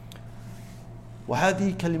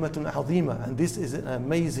 وَهَذِهِ كَلِمَةٌ عَظِيمَةٌ, and this is an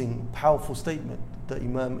amazing, powerful statement that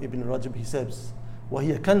Imam Ibn Rajab, he says,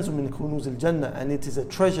 وَهِيَ كَنْزٌ مِنْ كُنُوزِ الْجَنَّةِ, and it is a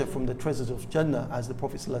treasure from the treasures of Jannah, as the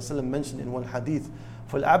Prophet ﷺ mentioned in one hadith.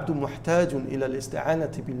 فَالْعَبْدُ مُحْتَاجٌ إِلَى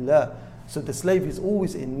الْإِسْتِعَانَةِ بِاللَّهِ, so the slave is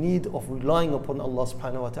always in need of relying upon Allah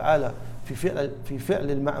subhanahu wa ta'ala في فعل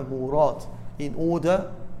المأمورات, in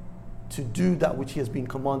order to do that which he has been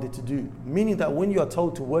commanded to do. Meaning that when you are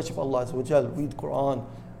told to worship Allah Azza wa Jal, read Quran,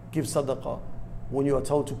 give sadaqah, when you are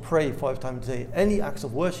told to pray 5 times a day, any acts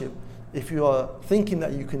of worship, if you are thinking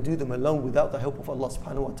that you can do them alone without the help of Allah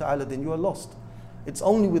subhanahu wa ta'ala, then you are lost. It's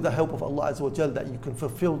only with the help of Allah Azza wa Jal that you can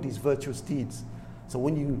fulfill these virtuous deeds. So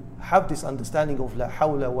when you have this understanding of la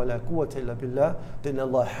hawla wa la quwwata illa billah, then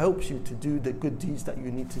Allah helps you to do the good deeds that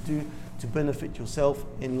you need to do to benefit yourself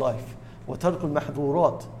in life. Wa tarkul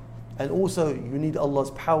mahdhurat, and also you need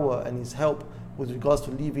Allah's power and His help with regards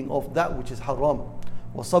to leaving off that which is haram.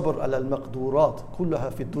 وَصَبْرْ عَلَى الْمَقْدُورَاتِ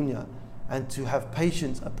كُلَّهَا فِي الدُّنْيَا, and to have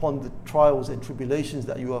patience upon the trials and tribulations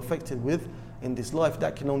that you are affected with in this life.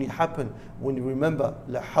 That can only happen when you remember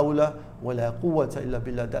لَا حَوْلَ وَلَا قُوَّةَ إِلَّا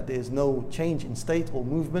بِاللَّهِ, that there is no change in state or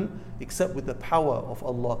movement except with the power of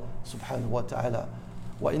Allah subhanahu wa ta'ala.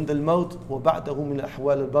 وَإِنْدَ الْمَوْتِ وَبَعْدَهُ مِنْ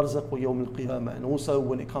أَحْوَالِ الْبَرْزَقِ وَيَوْمِ الْقِيَامَةِ, and also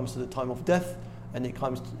when it comes to the time of death, and it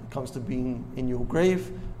comes to being in your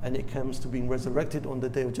grave, and it comes to being resurrected on the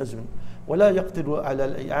day of judgment. ولا يقدر على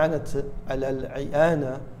الإعانة على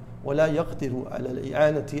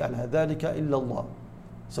ذلك إلا الله.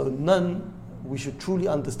 So we should truly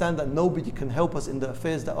understand that nobody can help us in the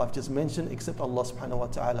affairs that I've just mentioned except Allah subhanahu wa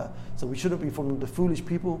ta'ala. So we shouldn't be from the foolish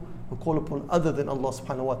people who call upon other than Allah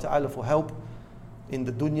subhanahu wa ta'ala for help in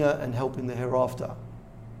the dunya and help in the hereafter.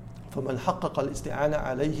 فَمَنْ حَقَّقَ الْإِسْتِعَانَةَ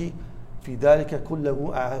عَلَيْهِ فِي ذَلِكَ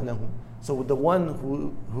كُلَّهُ أَعَانَهُ. So the one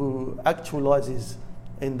who actualizes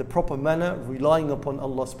in the proper manner, relying upon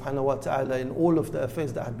Allah subhanahu wa ta'ala in all of the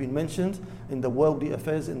affairs that have been mentioned, in the worldly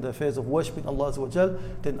affairs, in the affairs of worshipping Allah Azza wa Jal,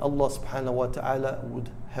 then Allah subhanahu wa ta'ala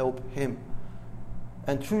would help him.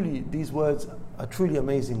 And truly, these words are truly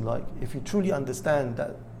amazing. Like, if you truly understand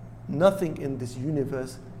that nothing in this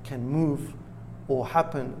universe can move or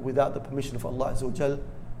happen without the permission of Allah Azza wa Jal,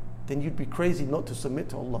 then you'd be crazy not to submit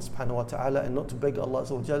to Allah subhanahu wa ta'ala and not to beg Allah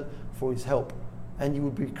Azza wa Jal for His help. And you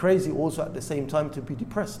would be crazy also at the same time to be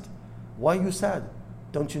depressed. Why are you sad?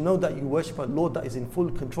 Don't you know that you worship a Lord that is in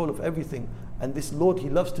full control of everything? And this Lord, He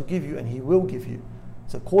loves to give you and He will give you.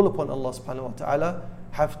 So call upon Allah subhanahu wa ta'ala,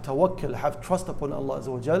 have tawakkul, have trust upon Allah Azza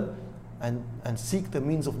wa Jal, and seek the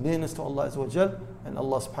means of nearness to Allah Azza wa Jal, and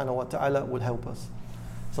Allah subhanahu wa ta'ala will help us.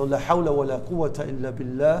 So la hawla wa la quwwata illa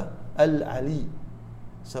billah al-ali.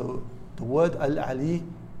 So the word al-ali,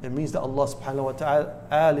 it means that Allah subhanahu wa ta'ala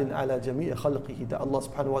alin ala jami'i khalqihi, that Allah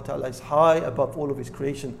subhanahu wa ta'ala is high above all of His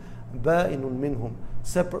creation, ba'inun minhum,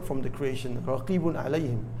 separate from the creation, raqibun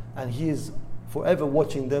alayhim, and He is forever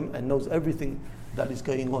watching them and knows everything that is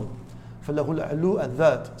going on. فَلَهُ الْعَلُوء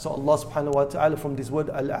الذَّاتِ. So Allah subhanahu wa ta'ala, from this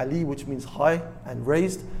word al-ali, which means high and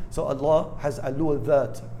raised, so Allah has alu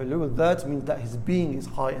al-dhat. Alu al-dhat means that His being is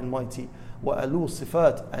high and mighty. وَأَلُو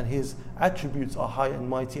الصِّفَاتِ, and His attributes are high and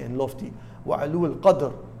mighty and lofty. وَأَلُو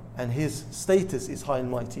الْقَدْرِ, and His status is high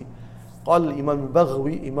and mighty. قال الإمام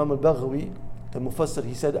البغوي, Imam al-Baghawi, the Mufassir,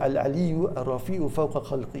 he said, Al-Aliyu ar-Rafi'u fawqa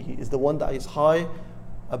khalqihi, is the one that is high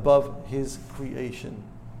above His creation.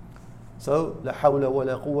 So, La hawla wa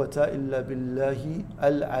la quwwata illa billahi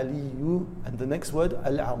al-Aliyu. And the next word,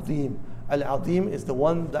 Al-Azim. Al-Azim is the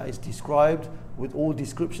one that is described with all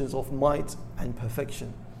descriptions of might and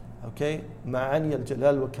perfection. Okay? Ma'ani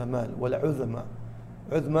al-Jalal wa Kamal wal-Uzma.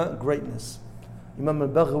 Uzma, greatness. Imam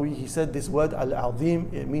al-Baghawi, he said this word Al-Azim,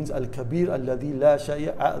 it means Al-Kabir alladhi la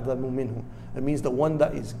shay'a a'zamu minhu. It means the one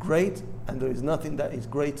that is great and there is nothing that is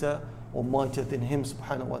greater or mightier than Him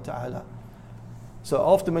subhanahu wa ta'ala. So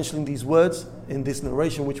after mentioning these words in this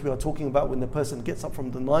narration which we are talking about, when the person gets up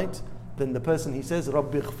from the night, then the person, he says,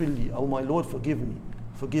 Rabbi ighfirli, oh my Lord, forgive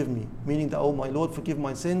me, meaning that, oh my Lord, forgive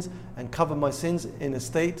my sins and cover my sins in a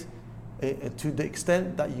state to the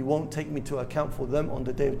extent that you won't take me to account for them on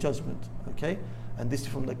the Day of Judgment. Okay? And this is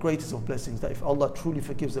from the greatest of blessings, that if Allah truly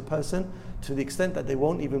forgives a person to the extent that they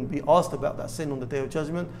won't even be asked about that sin on the Day of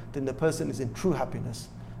Judgment, then the person is in true happiness.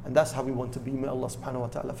 And that's how we want to be. May Allah subhanahu wa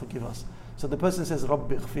ta'ala forgive us. So the person says,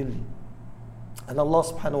 Rabbi ighfirli. And Allah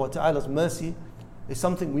subhanahu wa ta'ala's mercy is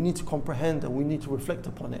something we need to comprehend and we need to reflect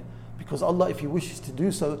upon it. Because Allah, if He wishes to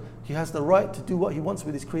do so, He has the right to do what He wants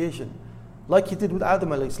with His creation. Like He did with Adam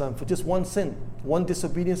alayhi salam, for just one sin, one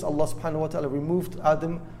disobedience, Allah subhanahu wa ta'ala removed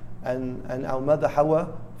Adam and our mother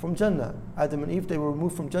Hawa from Jannah. Adam and Eve, they were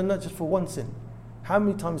removed from Jannah just for one sin. How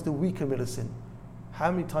many times do we commit a sin? How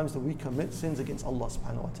many times do we commit sins against Allah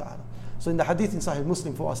subhanahu wa ta'ala? So in the hadith in Sahih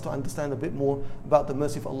Muslim, for us to understand a bit more about the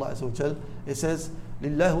mercy of Allah Azza wa Jal, it says,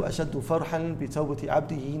 لِلَّهُ أَشَدُّ فَرْحًا بِتَوْبَةِ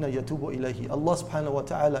عَبْدِهِ هِينَ يَتُوبُ إِلَيْهِ. Allah subhanahu wa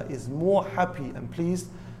ta'ala is more happy and pleased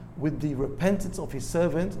with the repentance of His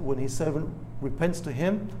servant when His servant repents to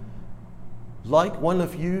Him, like one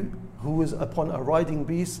of you who is upon a riding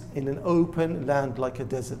beast in an open land like a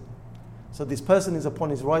desert. So this person is upon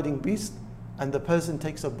his riding beast and the person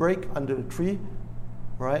takes a break under a tree,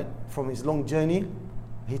 right, from his long journey.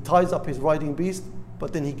 He ties up his riding beast,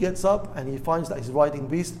 but then he gets up and he finds that his riding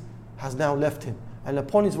beast has now left him. And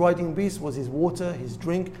upon his riding beast was his water, his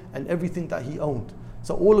drink, and everything that he owned.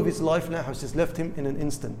 So all of his life now has just left him in an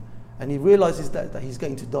instant. And he realizes that he's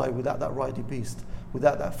going to die without that riding beast,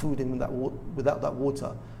 without that food and without that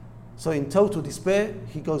water. So in total despair,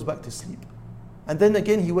 he goes back to sleep. And then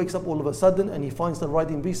again he wakes up all of a sudden and he finds the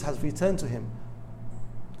riding beast has returned to him.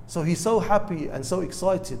 So he's so happy and so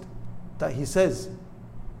excited that he says,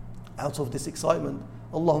 out of this excitement,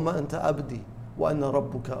 Allahumma anta abdi wa anna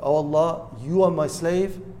rabbuka. Oh Allah, you are my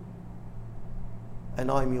slave and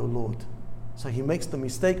I am your Lord. So he makes the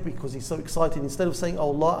mistake because he's so excited. Instead of saying, oh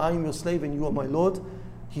Allah, I am your slave and you are my Lord,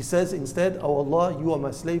 he says instead, oh Allah, you are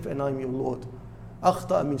my slave and I am your Lord.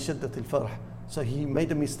 أخطأ من شدة الفرح. So he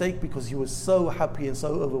made a mistake because he was so happy and so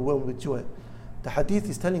overwhelmed with joy. The hadith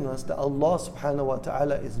is telling us that Allah subhanahu wa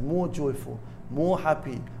ta'ala is more joyful, more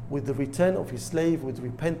happy with the return of his slave with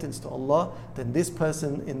repentance to Allah than this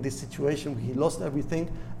person in this situation where he lost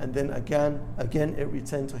everything and then again it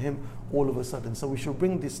returned to him all of a sudden. So we should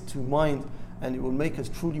bring this to mind, and it will make us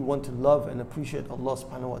truly want to love and appreciate Allah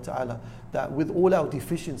subhanahu wa ta'ala, that with all our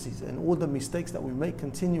deficiencies and all the mistakes that we make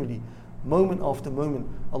continually, moment after moment,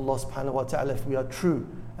 Allah subhanahu wa ta'ala, if we are true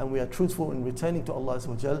and we are truthful in returning to Allah Azza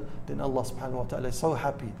wa Jal, then Allah subhanahu wa ta'ala is so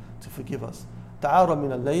happy to forgive us. Ta'ara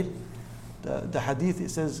min al-layl, the hadith, it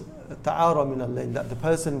says ta'ara min al-layl, that the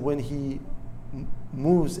person when he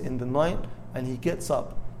moves in the night and he gets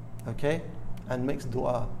up, okay, and makes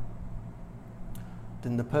dua.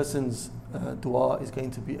 then the person's dua is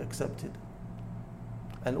going to be accepted.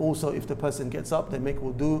 And also, if the person gets up, they make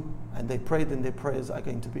wudu and they pray, then their prayers are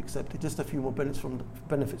going to be accepted. Just a few more benefits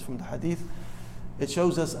from the hadith. It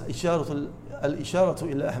shows us الإشارة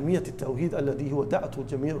إلى أهمية التوحيد الذي هو دعوة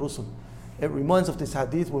جميع الرسل. It reminds of this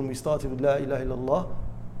hadith when we started with La ilaha illallah.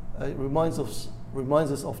 It reminds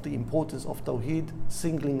us of the importance of Tawheed,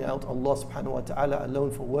 singling out Allah subhanahu wa ta'ala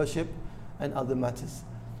alone for worship and other matters.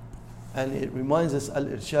 And it reminds us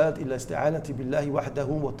الإرشاد إلى استعانة بالله وحده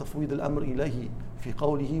وتفويض الأمر إليه في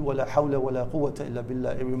قوله ولا حول ولا قوة إلا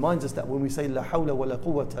بالله. It reminds us that when we say لا حول ولا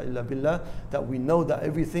قوة إلا بالله, that we know that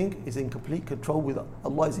everything is in complete control with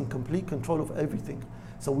Allah, is in complete control of everything.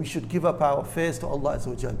 So we should give up our affairs to Allah Azza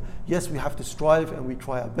wa Jal. Yes, we have to strive and we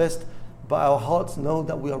try our best, but our hearts know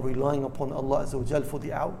that we are relying upon Allah Azza wa Jal for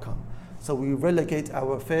the outcome. So we relegate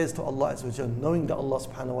our affairs to Allah Azza wa Jal, knowing that Allah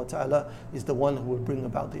subhanahu wa ta'ala is the one who will bring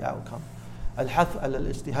about the outcome. الحث على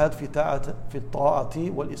الاجتهاد في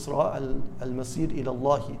الطاعة والإسراء المسير إلى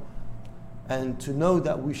الله. And to know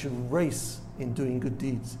that we should race in doing good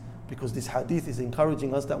deeds, because this hadith is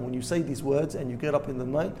encouraging us that when you say these words and you get up in the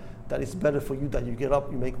night, that it's better for you that you get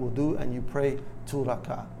up, you make wudu and you pray 2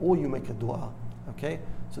 rak'ah, or you make a dua. Okay?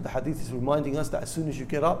 So the hadith is reminding us that as soon as you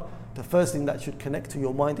get up, the first thing that should connect to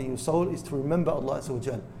your mind and your soul is to remember Allah Azza wa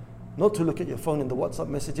Jal. Not to look at your phone and the WhatsApp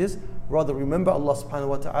messages, rather remember Allah subhanahu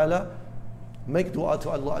wa ta'ala, make dua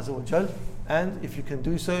to Allah Azza wa Jal, and if you can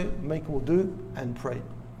do so, make wudu and pray.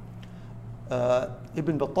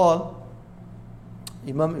 Ibn Battal,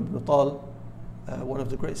 Imam Ibn Battal, one of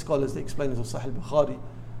the great scholars, the explainers of Sahih Bukhari,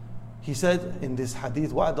 he said in this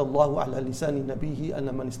hadith, وَعَدَ اللَّهُ عَلَى لِسَانِ نَبِيهِ أَنَّ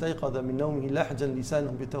مَنْ اسْتَيْقَظَ مِنْ نَوْمِهِ لَحْجًا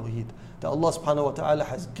لِسَانُهُ بِتَوْحِيدٍ. That Allah subhanahu wa ta'ala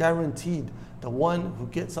has guaranteed the one who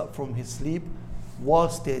gets up from his sleep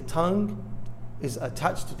whilst their tongue is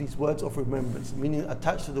attached to these words of remembrance, meaning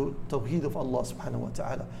attached to the tawheed of Allah subhanahu wa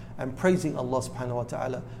ta'ala, and praising Allah subhanahu wa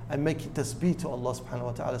ta'ala, and making tasbih to Allah subhanahu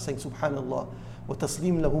wa ta'ala, saying subhanallah,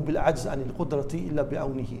 وَتَسْلِيمٌ لَهُ بِالْعَجْزِ عَنِ الْقُدْرَةِ إِلَّا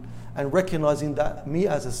بِعَوْنِهِ. And recognizing that me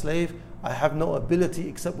as a slave, I have no ability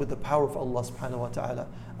except with the power of Allah subhanahu wa ta'ala.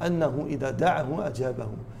 أَنَّهُ إِذَا دَعَهُ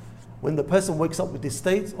أَجَابَهُ. When the person wakes up with this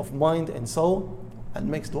state of mind and soul and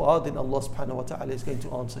makes dua, then Allah subhanahu wa ta'ala is going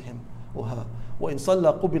to answer him or her. وَإِن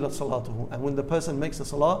صَلَّى قُبِلَتْ صَلَاتُهُ. And when the person makes a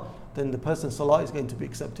salah, then the person's salah is going to be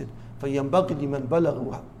accepted. فَيَنْبَغِي لِمَنْ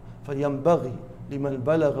بَلَغَهُ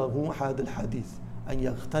هَذَا الْحَدِيثِ أن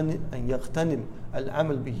يغتنم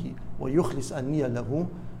العمل به ويخلص النية له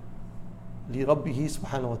لربه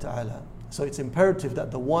سبحانه وتعالى. So it's imperative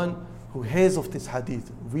that the one who hears of this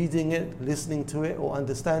hadith, reading it, listening to it, or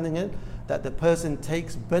understanding it, that the person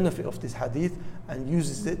takes benefit of this hadith and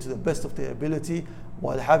uses it to the best of their ability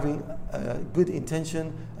while having a good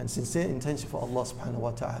intention and sincere intention for Allah subhanahu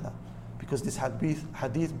wa ta'ala. Because this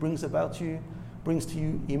hadith brings to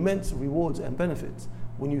you immense rewards and benefits.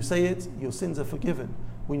 When you say it, your sins are forgiven.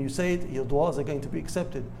 When you say it, your du'as are going to be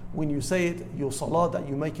accepted. When you say it, your salah that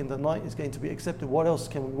you make in the night is going to be accepted. What else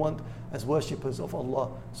can we want as worshippers of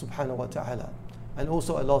Allah subhanahu wa ta'ala? And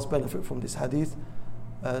also a last benefit from this hadith,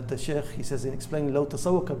 the Shaykh, he says in explaining, لو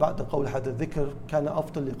تسوق بعد قول هذا الذكر كان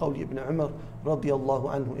أفضل لقول ابن عمر رضي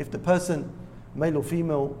الله عنه. If the person, male or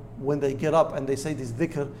female, when they get up and they say this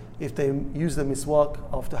dhikr, if they use the miswak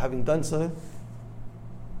after having done so,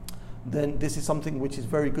 then this is something which is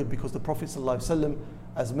very good, because the Prophet ﷺ,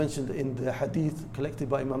 as mentioned in the hadith collected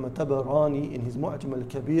by Imam Tabarani in his Mu'jam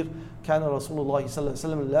al-Kabir, كان رسول الله صلى الله عليه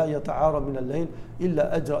وسلم لا يتعارى من الليل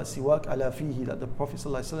إلا أجرى السواك على فيه. That the Prophet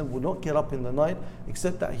ﷺ would not get up in the night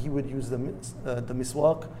except that he would use the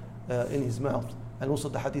miswak in his mouth. And also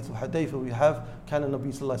the hadith of Hudayfa we have, كان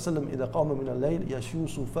النبي صلى الله عليه وسلم إذا قام من الليل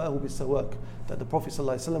يشوس فاه بالسواك. That the Prophet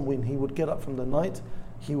ﷺ, when he would get up from the night,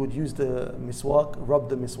 he would use the miswak, rub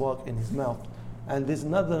the miswak in his mouth. And there's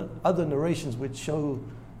other narrations which show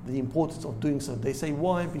the importance of doing so. They say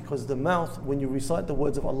why? Because the mouth, when you recite the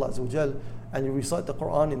words of Allah Azza wa Jal, and you recite the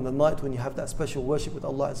Quran in the night when you have that special worship with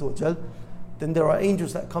Allah Azza wa Jal, then there are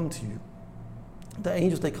angels that come to you. The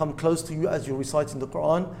angels, they come close to you as you're reciting the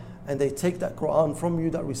Quran, and they take that Quran from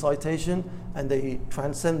you, that recitation, and they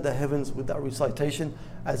transcend the heavens with that recitation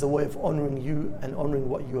as a way of honoring you and honoring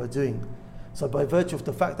what you are doing. So by virtue of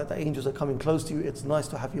the fact that the angels are coming close to you, it's nice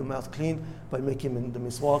to have your mouth clean by making the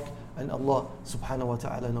miswak, and Allah subhanahu wa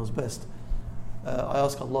ta'ala knows best. I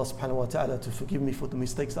ask Allah subhanahu wa ta'ala to forgive me for the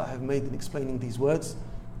mistakes that I have made in explaining these words,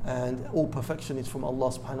 and all perfection is from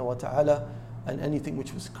Allah subhanahu wa ta'ala, and anything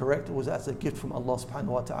which was correct was as a gift from Allah subhanahu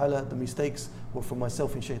wa ta'ala. The mistakes were from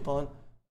myself and shaitan.